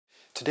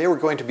Today we're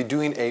going to be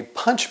doing a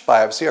punch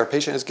biopsy. Our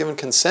patient has given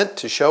consent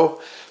to show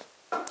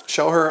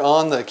her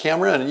on the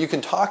camera, and you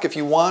can talk if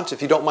you want,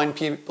 if you don't mind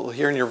people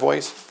hearing your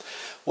voice.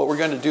 What we're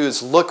going to do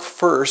is look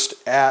first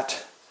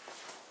at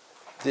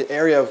the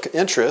area of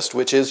interest,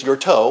 which is your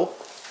toe.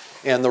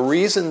 And the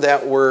reason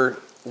that we're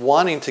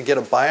wanting to get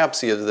a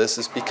biopsy of this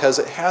is because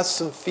it has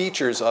some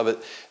features of it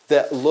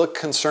that look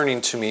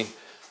concerning to me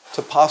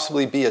to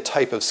possibly be a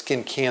type of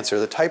skin cancer.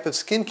 The type of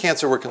skin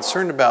cancer we're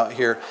concerned about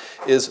here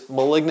is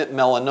malignant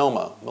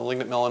melanoma.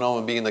 Malignant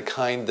melanoma being the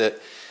kind that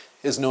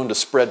is known to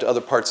spread to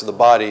other parts of the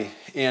body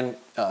and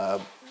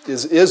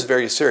is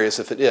very serious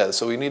if it is.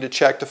 So we need to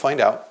check to find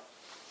out.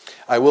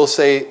 I will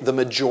say the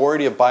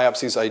majority of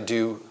biopsies I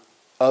do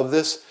of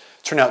this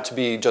turn out to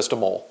be just a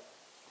mole,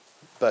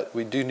 but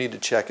we do need to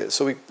check it.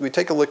 So we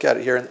take a look at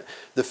it here, and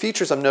the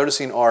features I'm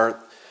noticing are,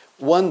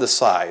 one, the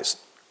size.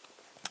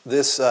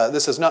 This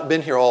has not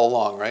been here all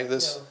along, right? No,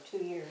 2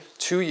 years.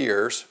 2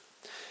 years.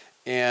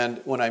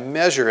 And when I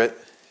measure it,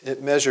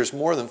 it measures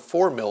more than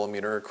 4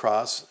 millimeter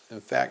across.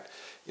 In fact,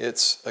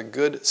 it's a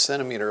good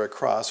centimeter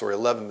across, or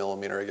 11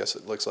 millimeter, I guess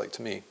it looks like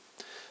to me,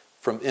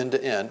 from end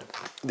to end.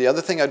 The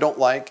other thing I don't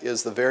like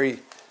is the very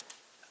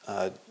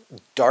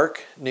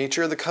dark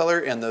nature of the color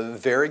and the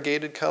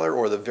variegated color,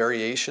 or the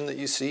variation that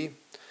you see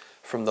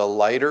from the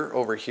lighter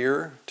over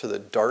here to the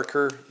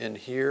darker in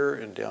here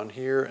and down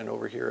here and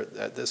over here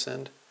at this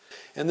end.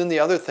 And then the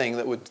other thing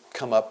that would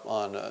come up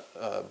on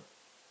a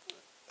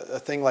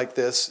thing like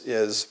this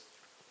is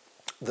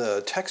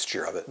the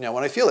texture of it. Now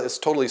when I feel it, it's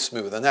totally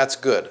smooth, and that's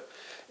good.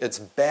 It's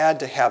bad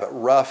to have it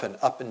rough and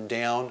up and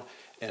down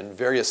and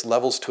various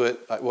levels to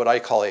it, what I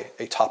call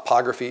a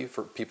topography,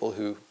 for people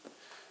who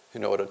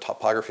know what a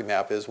topography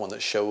map is, one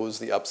that shows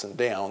the ups and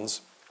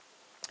downs.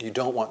 You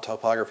don't want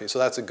topography, so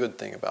that's a good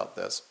thing about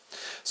this.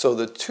 So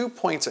the 2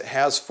 points it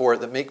has for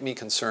it that make me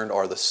concerned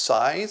are the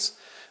size,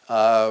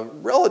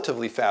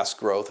 relatively fast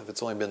growth if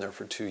it's only been there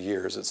for 2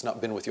 years. It's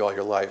not been with you all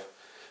your life.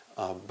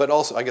 But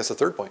also, I guess the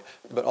third point,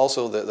 but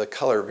also the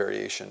color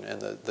variation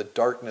and the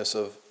darkness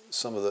of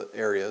some of the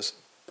areas.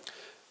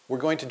 We're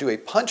going to do a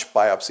punch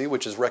biopsy,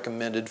 which is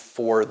recommended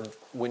for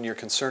when you're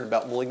concerned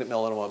about malignant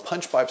melanoma. A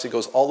punch biopsy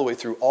goes all the way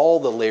through all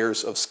the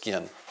layers of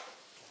skin.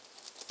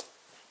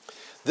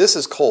 This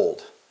is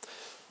cold.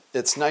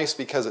 It's nice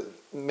because it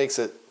makes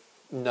it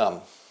numb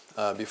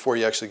before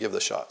you actually give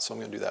the shot. So I'm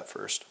going to do that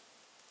first.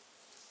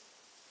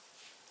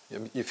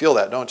 You feel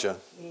that, don't you?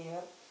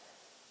 Yep.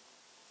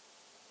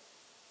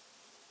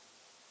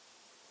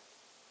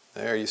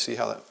 There, you see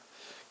how that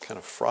kind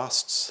of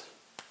frosts.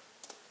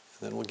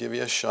 And then we'll give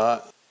you a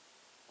shot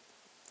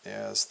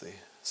as the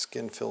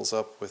skin fills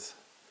up with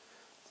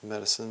the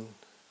medicine.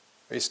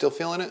 Are you still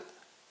feeling it?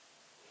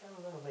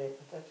 A little bit,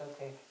 but that's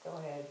okay. Go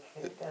ahead,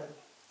 get it done.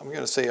 I'm going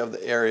to say of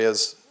the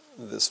areas,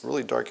 this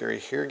really dark area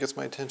here gets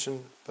my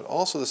attention, but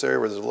also this area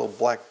where there's a little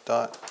black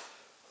dot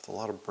with a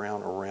lot of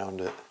brown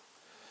around it.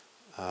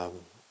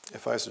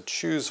 If I was to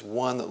choose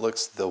one that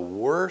looks the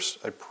worst,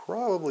 I'd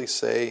probably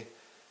say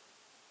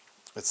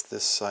it's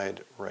this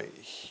side right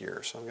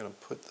here. So I'm going to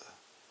put the...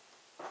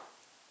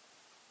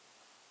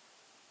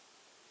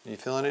 You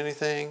feeling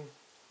anything?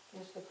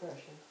 Just the pressure.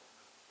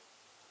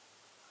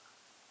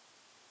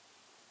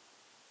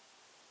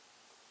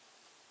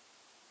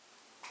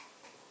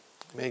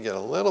 May get a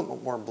little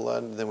bit more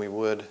blood than we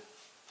would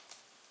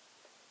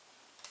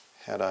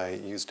had I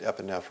used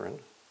epinephrine.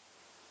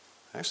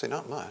 Actually,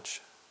 not much.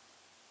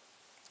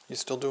 You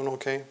still doing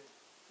okay?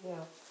 Yeah.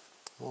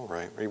 All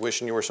right. Are you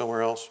wishing you were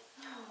somewhere else?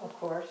 Of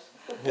course.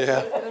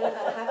 Yeah. Go to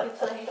that happy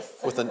place.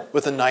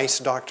 With a nice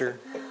doctor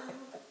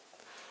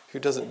who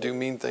doesn't do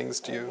mean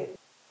things to you.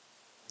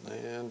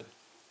 And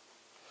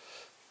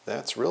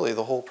that's really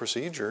the whole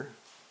procedure.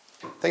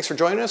 Thanks for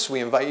joining us. We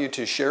invite you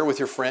to share with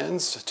your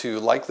friends, to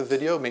like the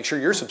video, make sure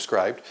you're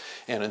subscribed.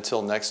 And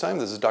until next time,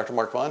 this is Dr.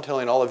 Mark Vaughn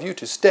telling all of you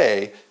to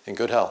stay in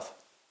good health.